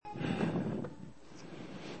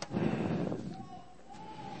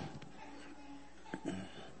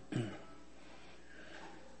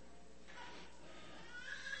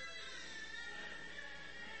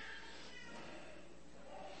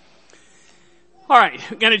All right,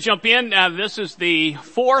 I'm going to jump in. This is the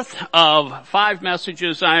fourth of 5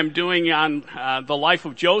 messages I'm doing on the life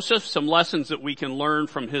of Joseph, some lessons that we can learn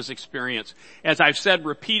from his experience. As I've said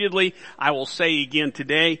repeatedly, I will say again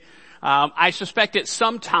today, I suspect at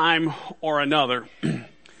some time or another,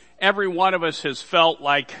 every one of us has felt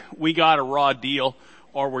like we got a raw deal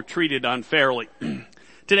or were treated unfairly.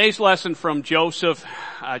 Today's lesson from Joseph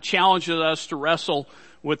challenges us to wrestle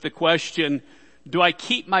with the question, do I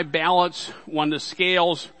keep my balance when the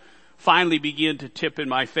scales finally begin to tip in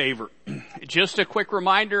my favor? Just a quick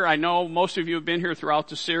reminder, I know most of you have been here throughout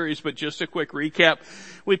the series, but just a quick recap.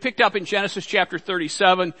 We picked up in Genesis chapter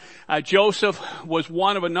 37. Joseph was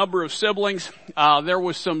one of a number of siblings. There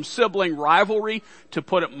was some sibling rivalry, to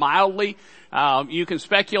put it mildly. You can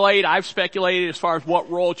speculate, I've speculated as far as what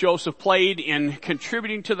role Joseph played in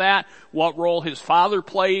contributing to that, what role his father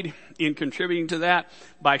played in contributing to that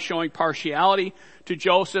by showing partiality to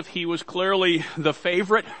Joseph. He was clearly the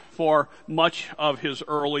favorite for much of his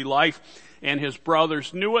early life, and his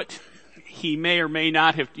brothers knew it. He may or may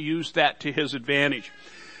not have used that to his advantage.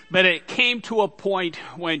 But it came to a point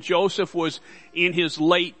when Joseph was in his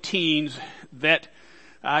late teens that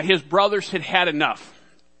his brothers had had enough.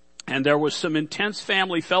 And there was some intense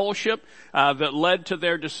family fellowship that led to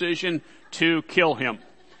their decision to kill him.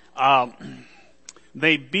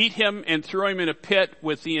 They beat him and threw him in a pit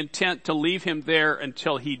with the intent to leave him there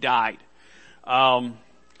until he died.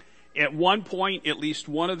 At one point, at least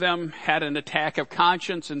one of them had an attack of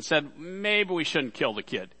conscience and said, maybe we shouldn't kill the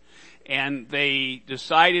kid. And they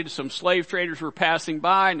decided, some slave traders were passing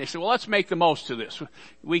by, and they said, well, let's make the most of this.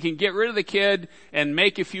 We can get rid of the kid and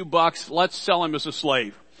make a few bucks. Let's sell him as a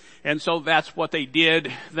slave. And so that's what they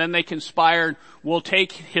did. Then they conspired, we'll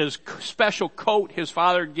take his special coat his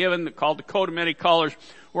father had given, called the coat of many colors.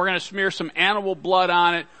 We're going to smear some animal blood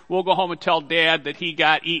on it. We'll go home and tell Dad that he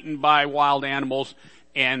got eaten by wild animals,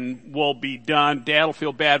 and we'll be done. Dad will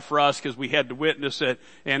feel bad for us because we had to witness it,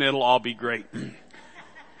 and it'll all be great.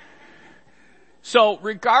 So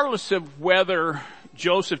regardless of whether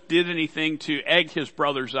Joseph did anything to egg his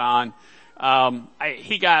brothers on,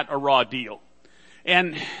 he got a raw deal.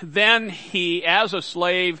 And then he, as a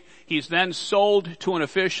slave, he's then sold to an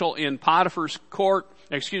official in Pharaoh's court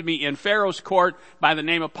by the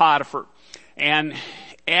name of Potiphar. And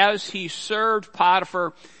as he served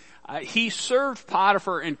Potiphar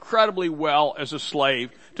incredibly well as a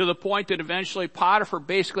slave, to the point that eventually Potiphar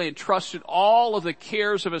basically entrusted all of the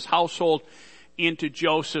cares of his household into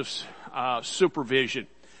Joseph's supervision.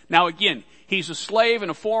 Now again, he's a slave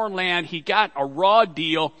in a foreign land. He got a raw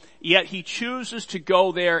deal, yet he chooses to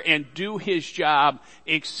go there and do his job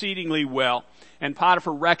exceedingly well. And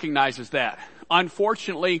Potiphar recognizes that.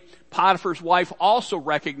 Unfortunately, Potiphar's wife also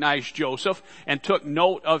recognized Joseph and took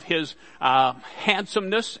note of his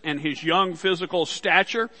handsomeness and his young physical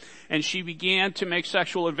stature, and she began to make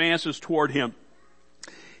sexual advances toward him.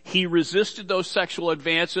 He resisted those sexual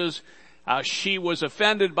advances. She was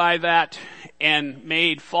offended by that and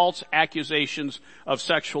made false accusations of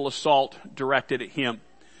sexual assault directed at him.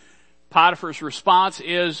 Potiphar's response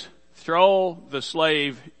is, throw the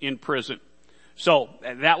slave in prison. So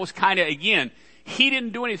that was kind of, again, he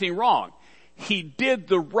didn't do anything wrong. He did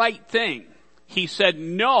the right thing. He said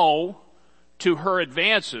no to her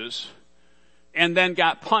advances and then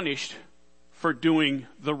got punished for doing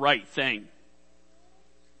the right thing.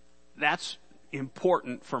 That's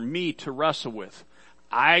important for me to wrestle with.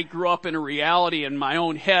 I grew up in a reality in my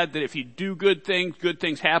own head that if you do good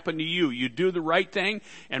things happen to you. You do the right thing,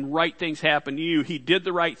 and right things happen to you. He did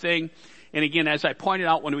the right thing. And again, as I pointed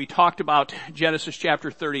out when we talked about Genesis chapter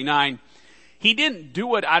 39, he didn't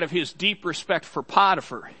do it out of his deep respect for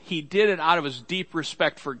Potiphar. He did it out of his deep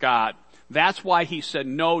respect for God. That's why he said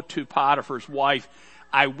no to Potiphar's wife.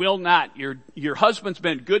 I will not, your husband's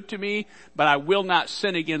been good to me, but I will not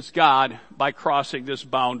sin against God by crossing this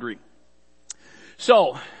boundary.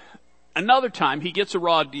 So, another time he gets a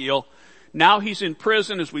raw deal. Now he's in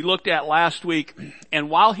prison, as we looked at last week, and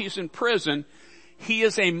while he's in prison, he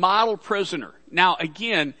is a model prisoner. Now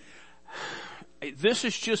again, this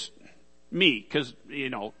is just me, because,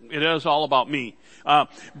 it is all about me.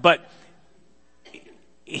 But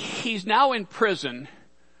he's now in prison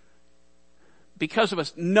because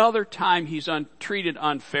of another time he's treated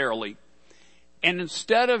unfairly. And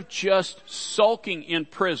instead of just sulking in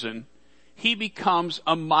prison, he becomes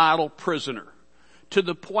a model prisoner, to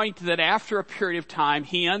the point that after a period of time,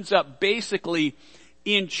 he ends up basically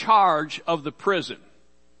in charge of the prison.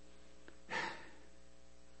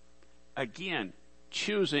 Again,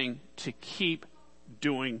 choosing to keep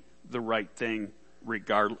doing the right thing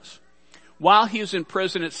regardless. while he is in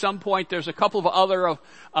prison, at some point there's a couple of other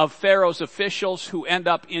of Pharaoh's officials who end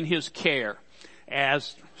up in his care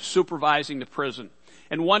as supervising the prison.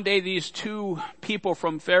 And one day these two people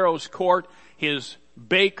from Pharaoh's court, his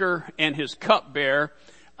baker and his cupbearer,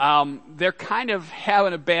 they're kind of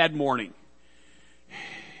having a bad morning.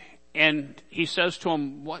 And he says to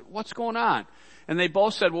them, what's going on? And they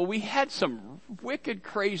both said, well, we had some wicked,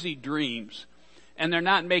 crazy dreams, and they're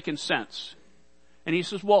not making sense. And he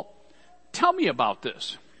says, well, tell me about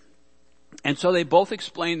this. And so they both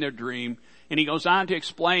explain their dream, and he goes on to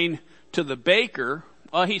explain to the baker.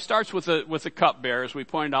 Well, he starts with the cupbearer, as we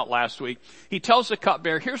pointed out last week. He tells the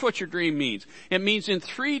cupbearer, here's what your dream means. It means in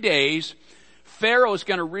 3 days, Pharaoh is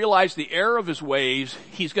going to realize the error of his ways.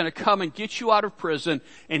 He's going to come and get you out of prison,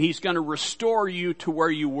 and he's going to restore you to where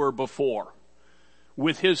you were before,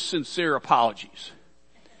 with his sincere apologies.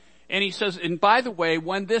 And he says, and by the way,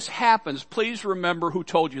 when this happens, please remember who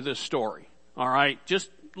told you this story. All right? Just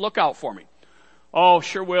look out for me. Oh,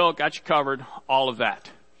 sure will. Got you covered. All of that.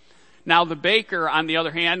 Now the baker, on the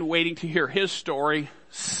other hand, waiting to hear his story,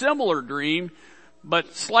 similar dream,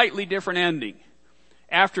 but slightly different ending.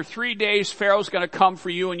 After 3 days, Pharaoh's going to come for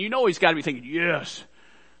you, and you know he's got to be thinking, yes.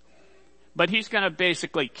 But he's going to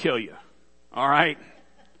basically kill you. All right?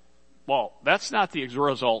 Well, that's not the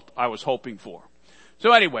result I was hoping for.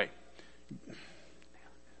 So anyway,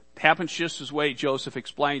 it happens just as way Joseph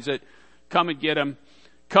explains it. Come and get him.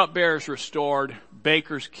 Cupbearer's restored.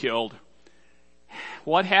 Baker's killed.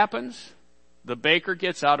 What happens? The baker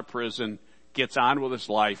gets out of prison, gets on with his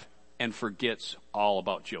life, and forgets all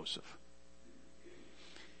about Joseph.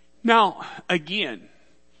 Now, again,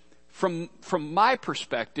 from my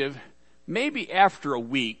perspective, maybe after a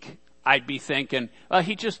week, I'd be thinking, well,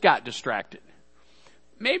 he just got distracted.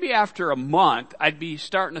 Maybe after a month, I'd be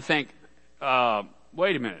starting to think,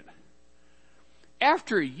 wait a minute.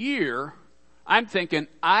 After a year, I'm thinking,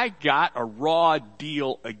 I got a raw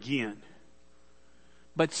deal again.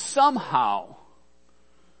 But somehow,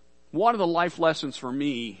 one of the life lessons for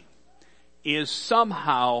me is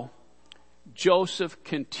somehow Joseph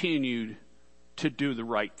continued to do the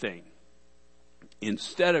right thing.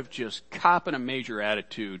 Instead of just copping a major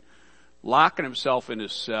attitude, locking himself in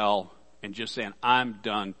his cell, and just saying, I'm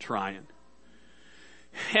done trying.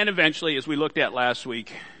 And eventually, as we looked at last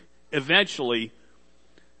week, eventually,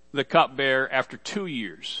 the cupbearer, after 2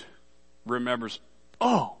 years, remembers,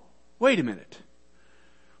 oh, wait a minute.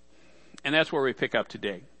 And that's where we pick up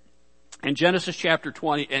today. In Genesis chapter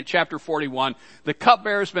 20 and chapter 41, the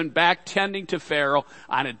cupbearer's been back tending to Pharaoh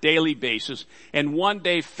on a daily basis. And one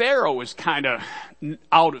day Pharaoh is kind of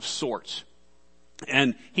out of sorts.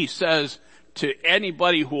 And he says to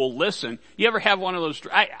anybody who will listen, you ever have one of those,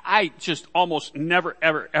 I just almost never,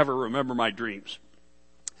 ever remember my dreams.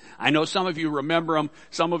 I know some of you remember them.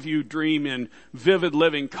 Some of you dream in vivid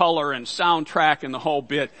living color and soundtrack and the whole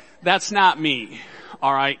bit. That's not me.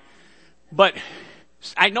 All right. But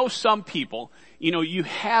I know some people, you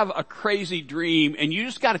have a crazy dream and you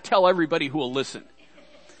just got to tell everybody who will listen.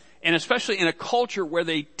 And especially in a culture where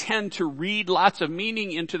they tend to read lots of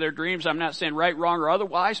meaning into their dreams. I'm not saying right, wrong, or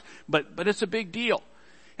otherwise, but it's a big deal.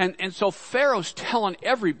 And so Pharaoh's telling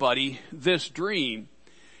everybody this dream,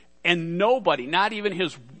 and nobody, not even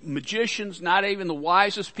his magicians, not even the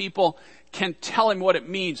wisest people, can tell him what it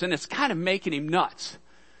means. And it's kind of making him nuts.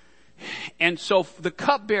 And so the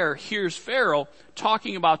cupbearer hears Pharaoh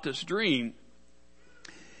talking about this dream,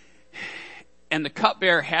 and the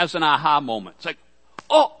cupbearer has an aha moment. It's like,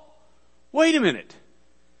 oh, wait a minute.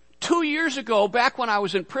 2 years ago, back when I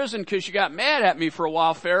was in prison because you got mad at me for a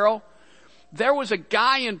while, Pharaoh, there was a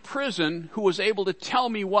guy in prison who was able to tell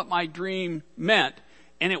me what my dream meant,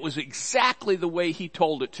 and it was exactly the way he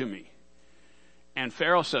told it to me. And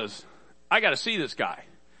Pharaoh says, I got to see this guy.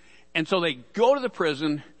 And so they go to the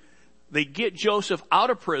prison. They get Joseph out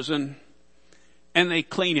of prison, and they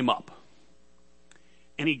clean him up.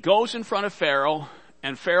 And he goes in front of Pharaoh,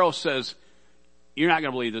 and Pharaoh says, you're not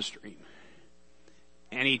going to believe this dream.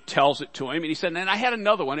 And he tells it to him, and he said, and I had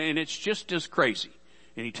another one, and it's just as crazy.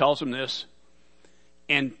 And he tells him this,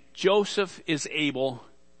 and Joseph is able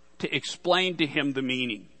to explain to him the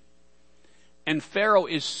meaning. And Pharaoh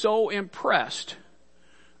is so impressed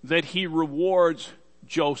that he rewards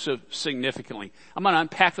Joseph significantly. I'm going to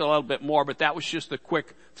unpack that a little bit more, but that was just a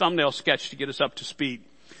quick thumbnail sketch to get us up to speed.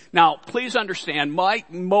 Now, please understand,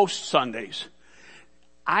 like most Sundays,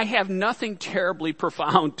 I have nothing terribly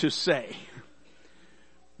profound to say,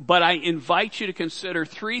 but I invite you to consider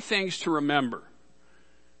 3 things to remember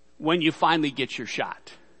when you finally get your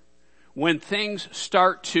shot. When things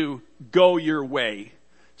start to go your way,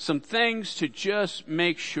 some things to just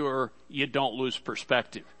make sure you don't lose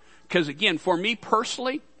perspective. Because again, for me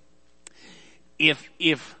personally,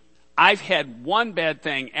 if I've had one bad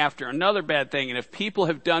thing after another bad thing, and if people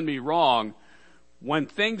have done me wrong, when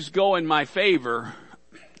things go in my favor,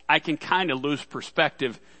 I can kind of lose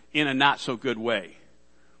perspective in a not so good way.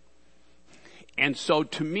 And so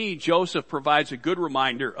to me, Joseph provides a good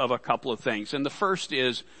reminder of a couple of things. And the first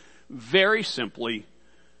is very simply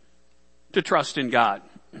to trust in God.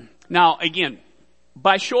 Now again,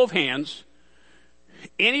 by show of hands,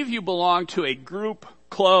 any of you belong to a group,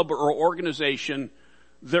 club, or organization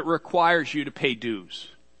that requires you to pay dues?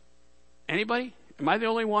 Anybody? Am I the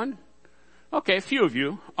only one? Okay, a few of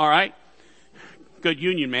you. All right. Good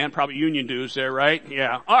union man, probably union dues there, right?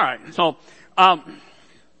 Yeah. All right. So,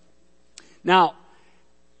 now,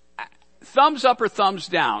 thumbs up or thumbs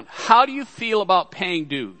down. How do you feel about paying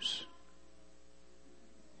dues?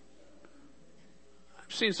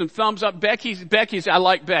 I've seen some thumbs up. Becky's, I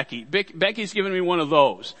like Becky. Becky's giving me one of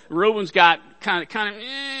those. Reuben's got kind of,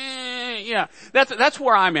 yeah. That's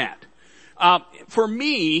where I'm at. For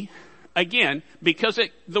me, again, because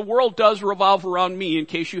the world does revolve around me, in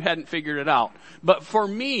case you hadn't figured it out. But for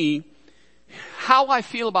me, how I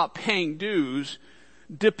feel about paying dues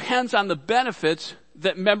depends on the benefits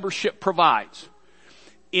that membership provides.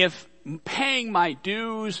 If paying my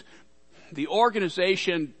dues, the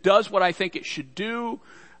organization does what I think it should do,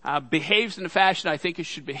 behaves in the fashion I think it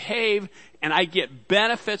should behave, and I get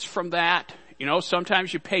benefits from that. You know,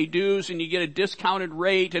 sometimes you pay dues and you get a discounted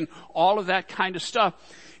rate and all of that kind of stuff.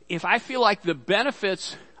 If I feel like the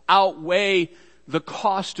benefits outweigh the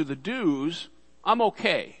cost of the dues, I'm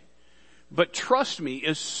okay. But trust me,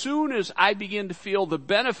 as soon as I begin to feel the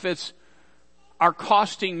benefits are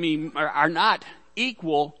costing me, are not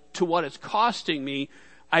equal to what it's costing me,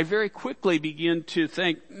 I very quickly begin to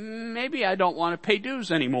think, maybe I don't want to pay dues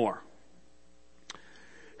anymore.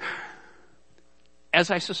 As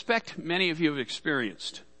I suspect many of you have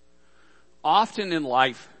experienced, often in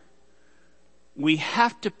life, we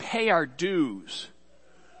have to pay our dues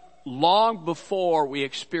long before we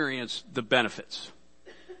experience the benefits.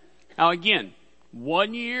 Now again,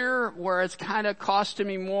 1 year where it's kind of costing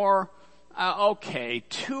me more, okay.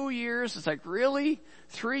 2 years, it's like, really?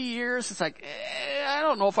 3 years, it's like, I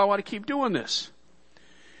don't know if I want to keep doing this.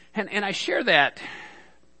 And I share that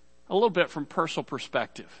a little bit from personal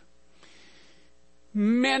perspective.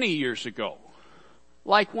 Many years ago,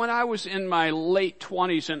 like when I was in my late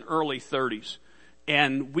 20s and early 30s,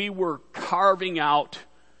 and we were carving out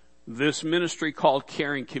this ministry called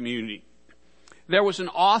Caring Community, there was an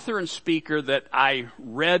author and speaker that I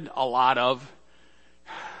read a lot of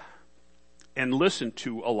and listened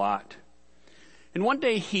to a lot. And one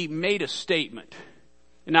day he made a statement.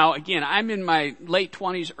 Now again, I'm in my late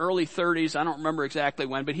 20s, early 30s, I don't remember exactly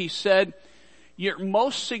when, but he said, your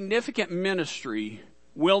most significant ministry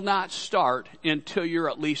will not start until you're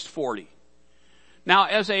at least 40. Now,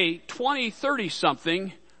 as a 20, 30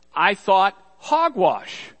 something, I thought,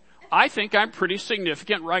 hogwash. I think I'm pretty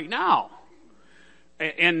significant right now.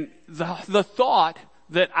 And the thought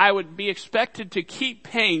that I would be expected to keep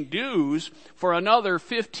paying dues for another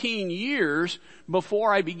 15 years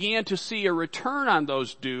before I began to see a return on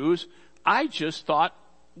those dues, I just thought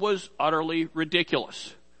was utterly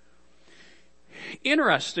ridiculous.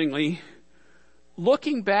 Interestingly,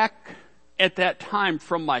 looking back at that time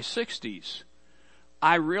from my 60s,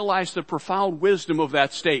 I realized the profound wisdom of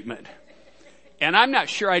that statement. And I'm not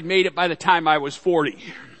sure I'd made it by the time I was 40.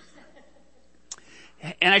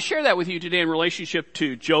 And I share that with you today in relationship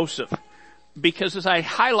to Joseph, because as I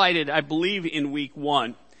highlighted, I believe in week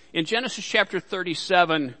 1, in Genesis chapter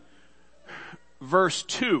 37, verse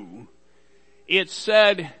 2, it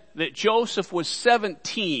said that Joseph was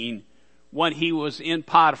 17 when he was in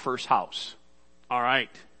Potiphar's house. All right.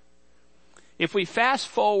 If we fast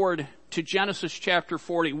forward to Genesis chapter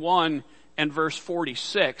 41 and verse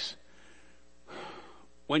 46,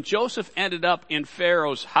 when Joseph ended up in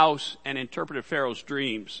Pharaoh's house and interpreted Pharaoh's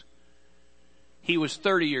dreams, he was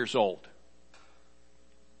 30 years old.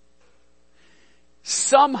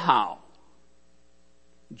 Somehow,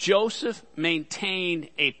 Joseph maintained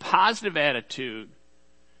a positive attitude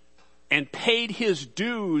and paid his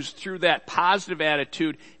dues through that positive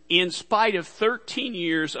attitude in spite of 13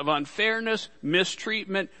 years of unfairness,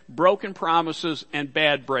 mistreatment, broken promises, and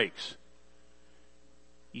bad breaks.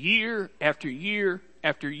 Year after year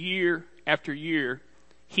after year after year,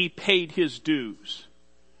 he paid his dues.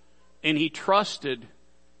 And he trusted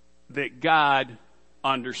that God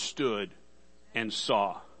understood and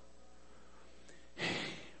saw.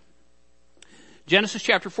 Genesis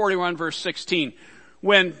chapter 41 verse 16.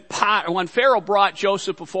 When Pharaoh brought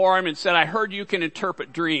Joseph before him and said, I heard you can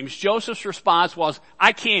interpret dreams, Joseph's response was,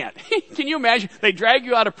 I can't. Can you imagine? They drag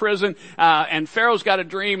you out of prison, and Pharaoh's got a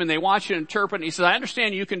dream and they want you to interpret, and he says, I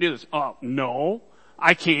understand you can do this. Oh, no,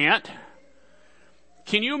 I can't.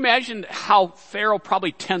 Can you imagine how Pharaoh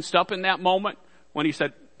probably tensed up in that moment when he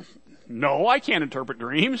said, no, I can't interpret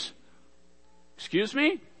dreams. Excuse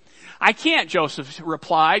me? I can't, Joseph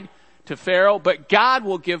replied to Pharaoh, but God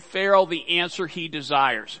will give Pharaoh the answer he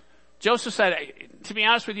desires. Joseph said, to be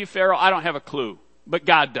honest with you, Pharaoh, I don't have a clue, but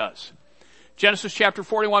God does. Genesis chapter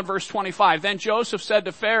 41 verse 25. Then Joseph said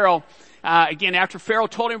to Pharaoh, again, after Pharaoh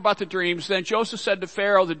told him about the dreams, then Joseph said to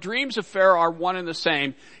Pharaoh, the dreams of Pharaoh are one and the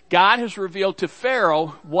same. God has revealed to Pharaoh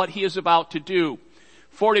what he is about to do.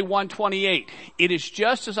 41:28. It is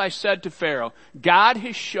just as I said to Pharaoh. God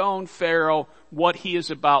has shown Pharaoh what he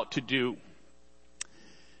is about to do.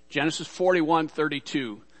 Genesis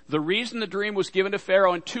 41:32. The reason the dream was given to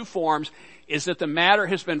Pharaoh in two forms is that the matter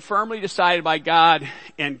has been firmly decided by God,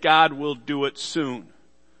 and God will do it soon.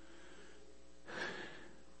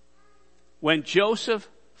 When Joseph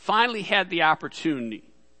finally had the opportunity,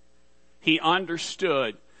 he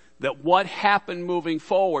understood that what happened moving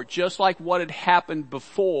forward, just like what had happened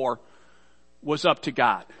before, was up to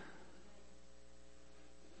God.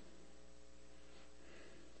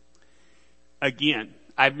 Again,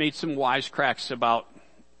 I've made some wisecracks about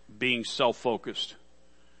being self-focused.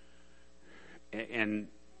 And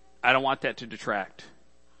I don't want that to detract.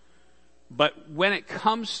 But when it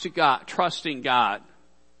comes to God, trusting God,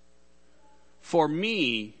 for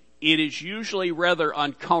me, it is usually rather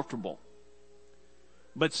uncomfortable.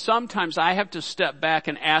 But sometimes I have to step back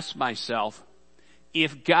and ask myself,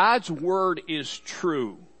 if God's word is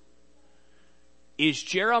true, is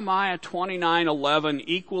Jeremiah 29:11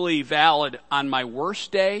 equally valid on my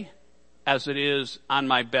worst day as it is on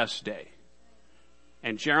my best day?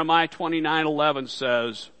 And Jeremiah 29:11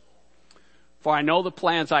 says, for I know the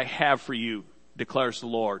plans I have for you, declares the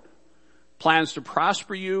Lord. Plans to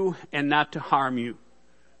prosper you and not to harm you.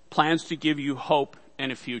 Plans to give you hope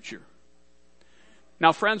and a future.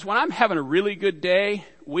 Now, friends, when I'm having a really good day,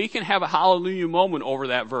 we can have a hallelujah moment over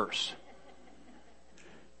that verse.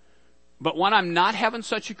 But when I'm not having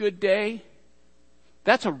such a good day,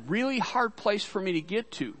 that's a really hard place for me to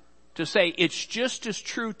get to say it's just as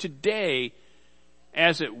true today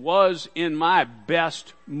as it was in my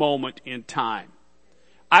best moment in time.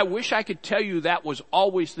 I wish I could tell you that was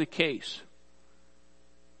always the case.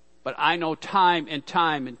 But I know time and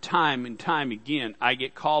time and time and time again, I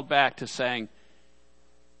get called back to saying,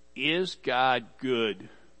 is God good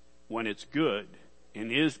when it's good?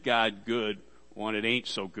 And is God good when it ain't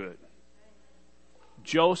so good?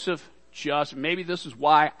 Joseph maybe this is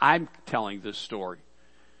why I'm telling this story,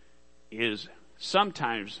 is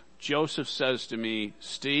sometimes Joseph says to me,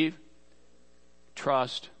 Steve,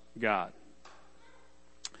 trust God.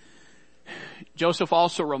 Joseph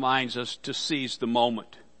also reminds us to seize the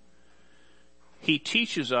moment. He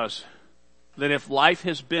teaches us that if life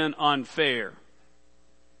has been unfair,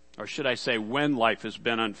 or should I say when life has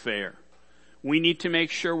been unfair, we need to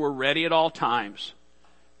make sure we're ready at all times.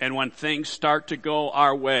 And when things start to go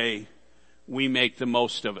our way, we make the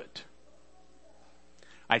most of it.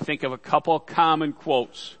 I think of a couple of common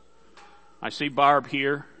quotes. I see Barb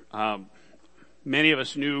here. Many of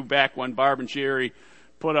us knew back when Barb and Jerry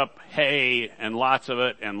put up hay and lots of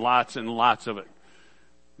it and lots of it.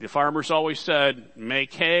 The farmers always said,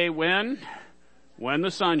 make hay when? When the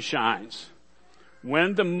sun shines.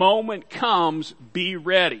 When the moment comes, be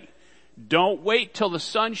ready. Don't wait till the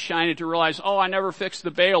sun's shining to realize, oh, I never fixed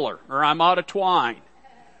the baler, or I'm out of twine,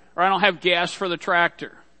 or I don't have gas for the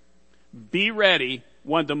tractor. Be ready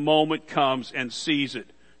when the moment comes and seize it.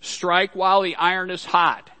 Strike while the iron is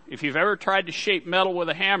hot. If you've ever tried to shape metal with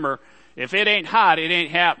a hammer, if it ain't hot, it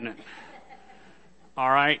ain't happening. All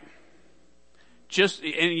right?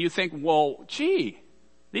 And you think, well, gee,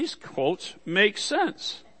 these quotes make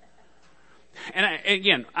sense. And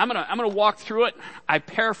again, I'm gonna walk through it. I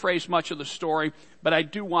paraphrase much of the story, but I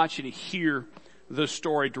do want you to hear the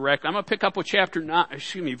story direct. I'm gonna pick up with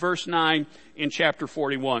verse 9 in chapter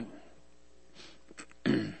 41.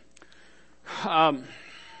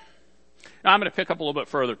 I'm going to pick up a little bit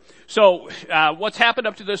further. So, what's happened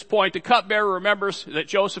up to this point? The cupbearer remembers that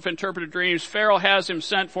Joseph interpreted dreams. Pharaoh has him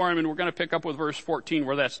sent for him, and we're going to pick up with verse 14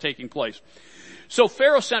 where that's taking place. So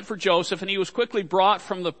Pharaoh sent for Joseph, and he was quickly brought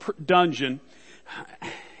from the dungeon.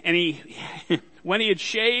 And when he had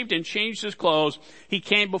shaved and changed his clothes, he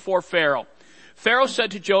came before Pharaoh. Pharaoh said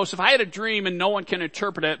to Joseph, I had a dream and no one can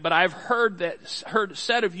interpret it, but I've heard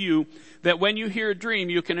said of you that when you hear a dream,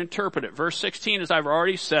 you can interpret it. Verse 16, as I've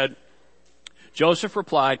already said, Joseph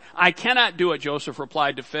replied, I cannot do it, Joseph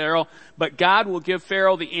replied to Pharaoh, but God will give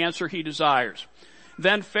Pharaoh the answer he desires.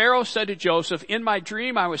 Then Pharaoh said to Joseph, in my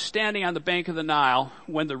dream I was standing on the bank of the Nile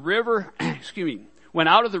when the river, when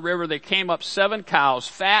out of the river there came up 7 cows,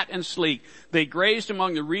 fat and sleek. They grazed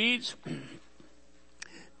among the reeds.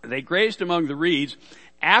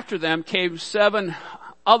 After them came 7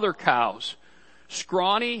 other cows,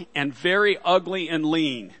 scrawny and very ugly and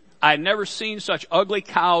lean. I had never seen such ugly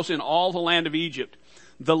cows in all the land of Egypt.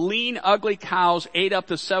 The lean, ugly cows ate up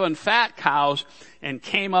the 7 fat cows and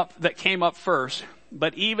came up first.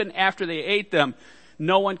 But even after they ate them,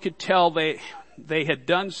 no one could tell they had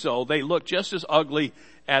done so. They looked just as ugly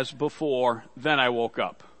as before. Then I woke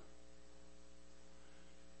up.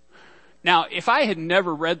 Now, if I had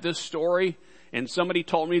never read this story and somebody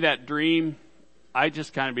told me that dream, I'd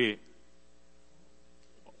just kind of be,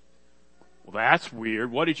 well, that's weird.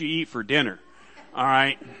 What did you eat for dinner? All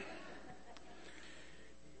right.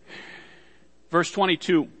 Verse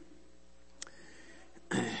 22.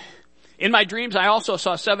 In my dreams, I also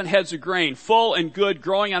saw 7 heads of grain, full and good,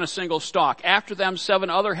 growing on a single stalk. After them,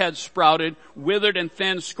 7 other heads sprouted, withered and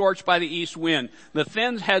thin, scorched by the east wind. The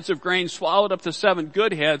thin heads of grain swallowed up the 7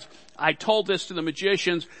 good heads. I told this to the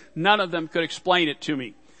magicians. None of them could explain it to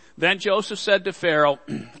me. Then Joseph said to Pharaoh,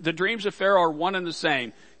 the dreams of Pharaoh are one and the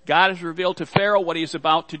same. God has revealed to Pharaoh what he is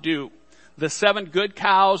about to do. The 7 good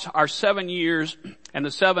cows are 7 years, and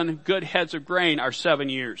the 7 good heads of grain are 7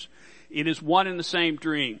 years. It is one and the same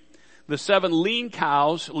dream. The 7 lean,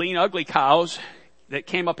 ugly cows that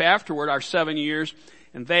came up afterward are 7 years,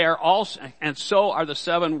 and and so are the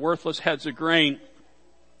 7 worthless heads of grain.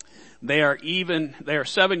 They are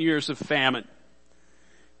 7 years of famine.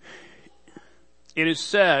 It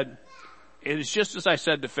is just as I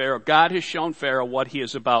said to Pharaoh, God has shown Pharaoh what he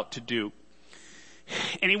is about to do.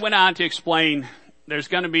 And he went on to explain there's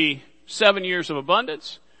going to be 7 years of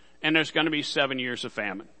abundance, and there's going to be 7 years of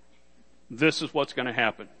famine. This is what's going to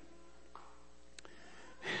happen.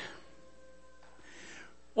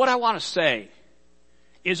 What I want to say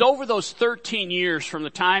is over those 13 years from the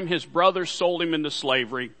time his brothers sold him into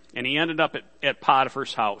slavery and he ended up at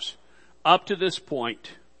Potiphar's house, up to this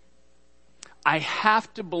point, I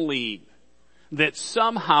have to believe that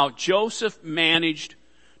somehow Joseph managed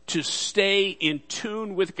to stay in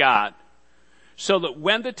tune with God so that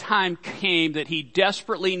when the time came that he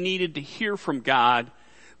desperately needed to hear from God,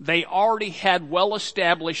 they already had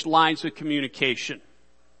well-established lines of communication.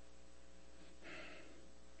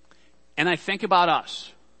 And I think about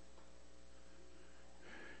us,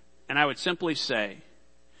 and I would simply say,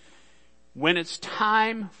 when it's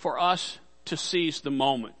time for us to seize the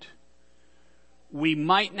moment, we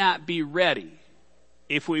might not be ready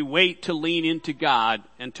if we wait to lean into God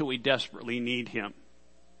until we desperately need him.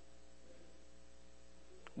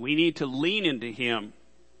 We need to lean into him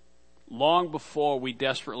long before we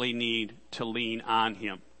desperately need to lean on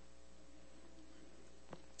him.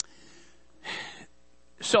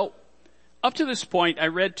 So, up to this point, I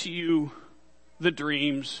read to you the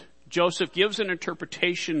dreams. Joseph gives an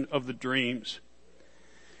interpretation of the dreams.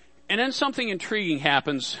 And then something intriguing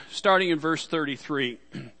happens, starting in verse 33.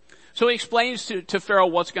 So he explains to Pharaoh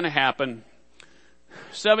what's going to happen.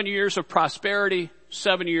 7 years of prosperity,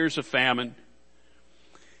 7 years of famine.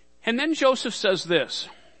 And then Joseph says this.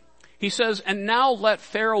 He says, and now let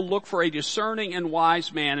Pharaoh look for a discerning and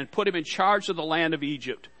wise man and put him in charge of the land of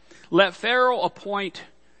Egypt. Let Pharaoh appoint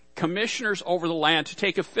commissioners over the land to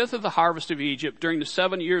take 1/5 of the harvest of Egypt during the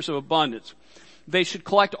 7 years of abundance. They should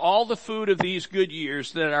collect all the food of these good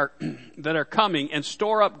years that are coming and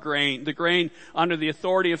store up the grain under the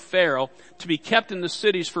authority of Pharaoh to be kept in the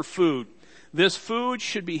cities for food. This food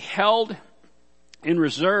should be held in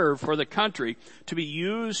reserve for the country to be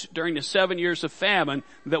used during the 7 years of famine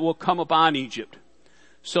that will come upon Egypt,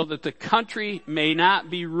 so that the country may not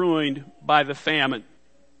be ruined by the famine.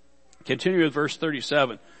 Continue with verse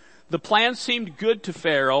 37. The plan seemed good to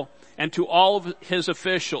Pharaoh and to all of his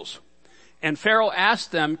officials. And Pharaoh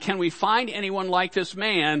asked them, can we find anyone like this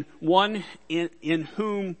man, one in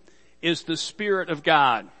whom is the Spirit of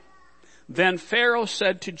God? Then Pharaoh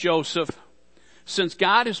said to Joseph, since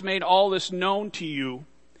God has made all this known to you,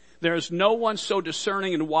 there is no one so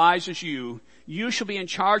discerning and wise as you. You shall be in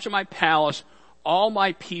charge of my palace. All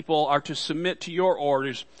my people are to submit to your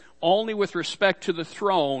orders. Only with respect to the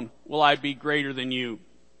throne will I be greater than you.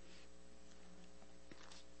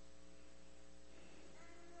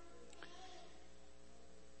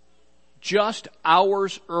 Just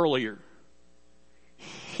hours earlier,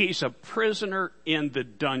 he's a prisoner in the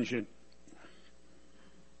dungeon.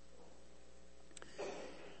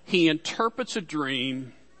 He interprets a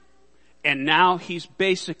dream, and now he's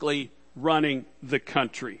basically running the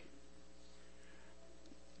country.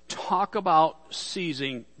 Talk about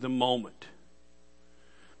seizing the moment.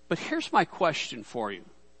 But here's my question for you.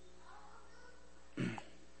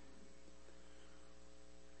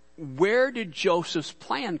 Where did Joseph's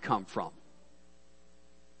plan come from?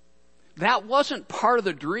 That wasn't part of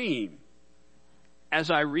the dream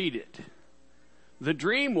as I read it. The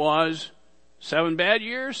dream was 7 bad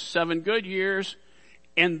years, 7 good years,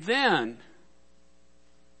 and then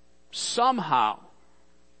somehow,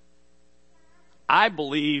 I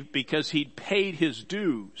believe because he'd paid his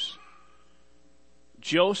dues,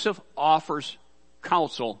 Joseph offers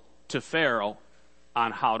counsel to Pharaoh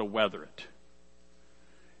on how to weather it.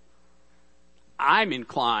 I'm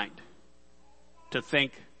inclined to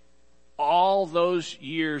think all those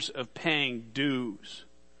years of paying dues,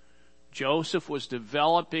 Joseph was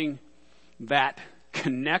developing that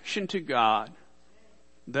connection to God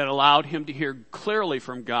that allowed him to hear clearly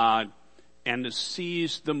from God and to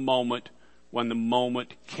seize the moment when the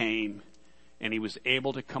moment came, and he was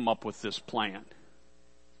able to come up with this plan.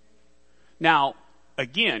 Now,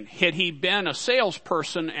 again, had he been a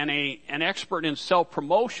salesperson and an expert in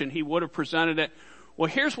self-promotion, he would have presented it, well,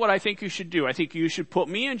 here's what I think you should do. I think you should put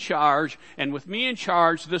me in charge, and with me in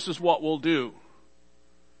charge, this is what we'll do.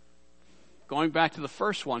 Going back to the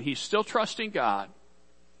first one, he's still trusting God.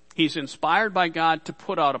 He's inspired by God to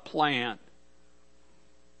put out a plan.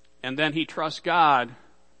 And then he trusts God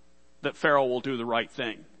that Pharaoh will do the right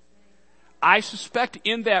thing. I suspect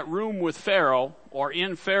in that room with Pharaoh, or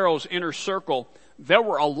in Pharaoh's inner circle, there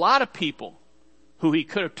were a lot of people who he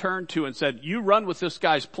could have turned to and said, you run with this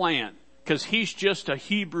guy's plan, because he's just a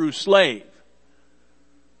Hebrew slave.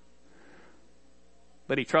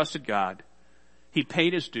 But he trusted God. He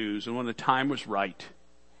paid his dues, and when the time was right,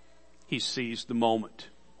 he seized the moment.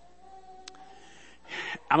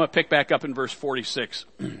 I'm going to pick back up in verse 46.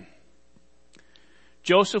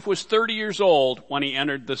 Joseph was 30 years old when he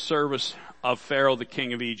entered the service of Pharaoh, the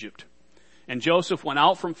king of Egypt. And Joseph went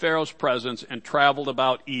out from Pharaoh's presence and traveled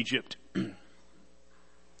about Egypt.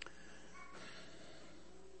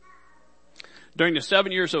 During the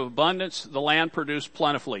 7 years of abundance, the land produced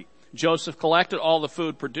plentifully. Joseph collected all the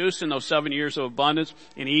food produced in those 7 years of abundance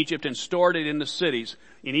in Egypt and stored it in the cities.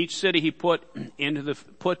 In each city he put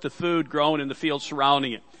the food grown in the fields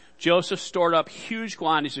surrounding it. Joseph stored up huge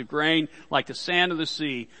quantities of grain like the sand of the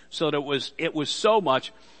sea, so that it was so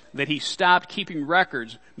much that he stopped keeping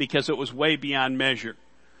records because it was way beyond measure.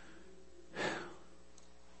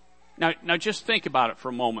 Now just think about it for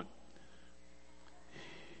a moment.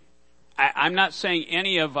 I'm not saying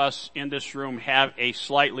any of us in this room have a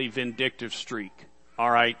slightly vindictive streak,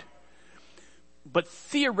 all right? But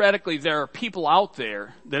theoretically, there are people out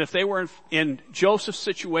there that if they were in Joseph's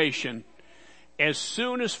situation, as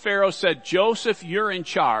soon as Pharaoh said, Joseph, you're in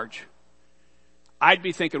charge, I'd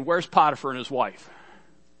be thinking, where's Potiphar and his wife?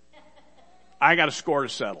 I got a score to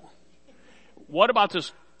settle. What about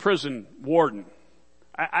this prison warden?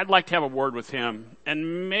 I'd like to have a word with him,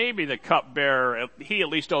 and maybe the cupbearer, he at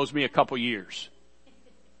least owes me a couple years.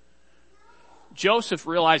 Joseph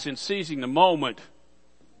realized in seizing the moment,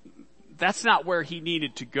 that's not where he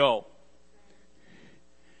needed to go.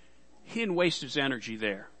 He didn't waste his energy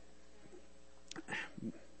there.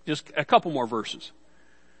 Just a couple more verses.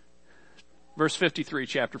 Verse 53,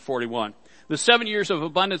 chapter 41. The 7 years of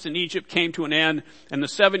abundance in Egypt came to an end, and the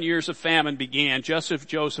 7 years of famine began, just as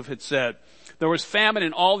Joseph had said. There was famine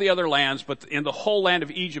in all the other lands, but in the whole land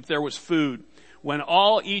of Egypt there was food. When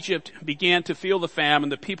all Egypt began to feel the famine,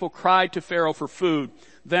 the people cried to Pharaoh for food.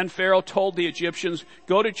 Then Pharaoh told the Egyptians,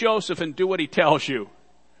 go to Joseph and do what he tells you.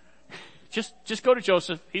 Just go to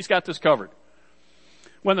Joseph. He's got this covered.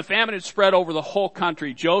 When the famine had spread over the whole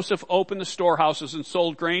country, Joseph opened the storehouses and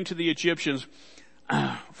sold grain to the Egyptians,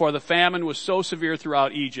 for the famine was so severe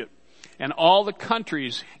throughout Egypt. And all the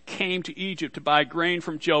countries came to Egypt to buy grain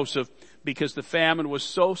from Joseph because the famine was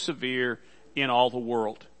so severe in all the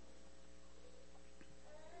world.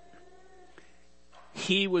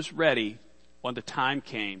 He was ready when the time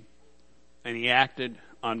came, and he acted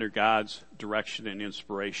under God's direction and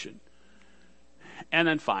inspiration. And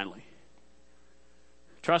then finally,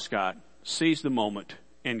 trust God, seize the moment,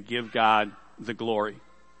 and give God the glory.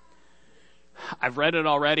 I've read it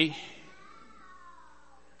already.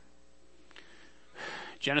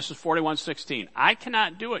 Genesis 41:16. I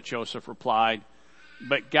cannot do it, Joseph replied,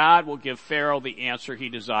 but God will give Pharaoh the answer he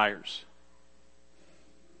desires.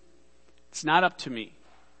 It's not up to me.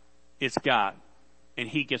 It's God, and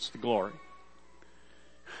he gets the glory.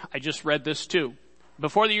 I just read this too.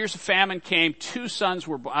 Before the years of famine came, 2 sons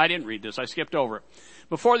were born. I didn't read this. I skipped over it.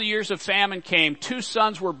 Before the years of famine came, 2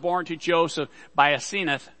 sons were born to Joseph by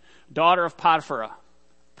Asenath, daughter of Potiphar,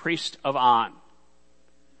 priest of On.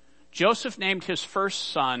 Joseph named his first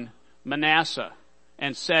son Manasseh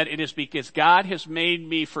and said, "It is because God has made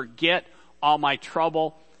me forget all my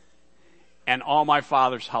trouble and all my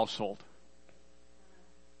father's household."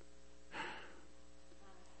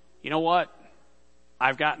 You know what?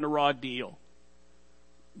 I've gotten a raw deal,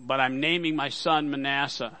 but I'm naming my son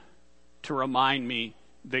Manasseh to remind me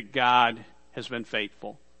that God has been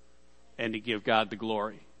faithful and to give God the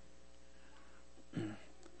glory.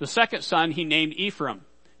 The second son he named Ephraim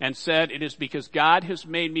and said, "It is because God has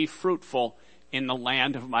made me fruitful in the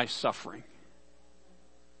land of my suffering."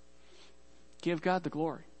 Give God the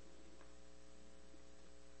glory.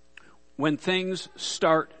 When things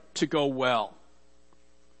start to go well,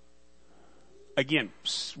 again,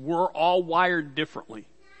 we're all wired differently,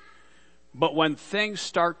 but when things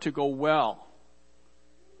start to go well,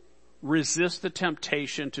 resist the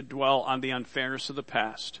temptation to dwell on the unfairness of the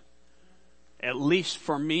past. At least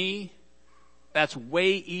for me, that's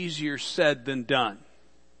way easier said than done.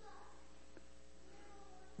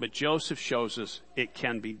 But Joseph shows us it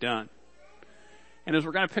can be done. And as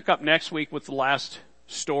we're going to pick up next week with the last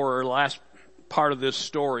story, or last part of this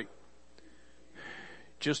story,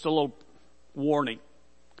 just a little warning.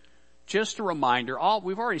 Just a reminder,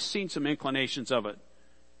 we've already seen some inclinations of it,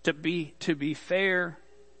 to be fair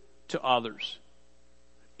to others,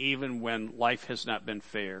 even when life has not been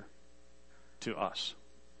fair to us.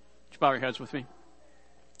 Would you bow your heads with me?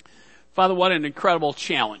 Father, what an incredible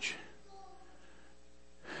challenge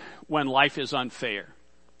when life is unfair,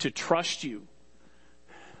 to trust you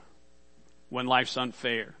when life's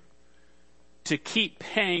unfair, to keep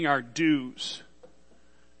paying our dues,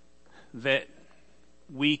 that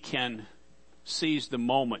we can seize the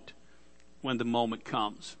moment when the moment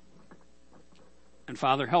comes. And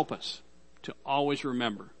Father, help us to always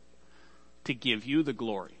remember to give you the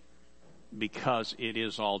glory, because it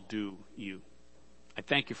is all due you. I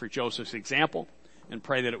thank you for Joseph's example and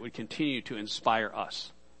pray that it would continue to inspire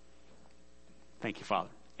us. Thank you, Father.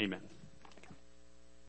 Amen.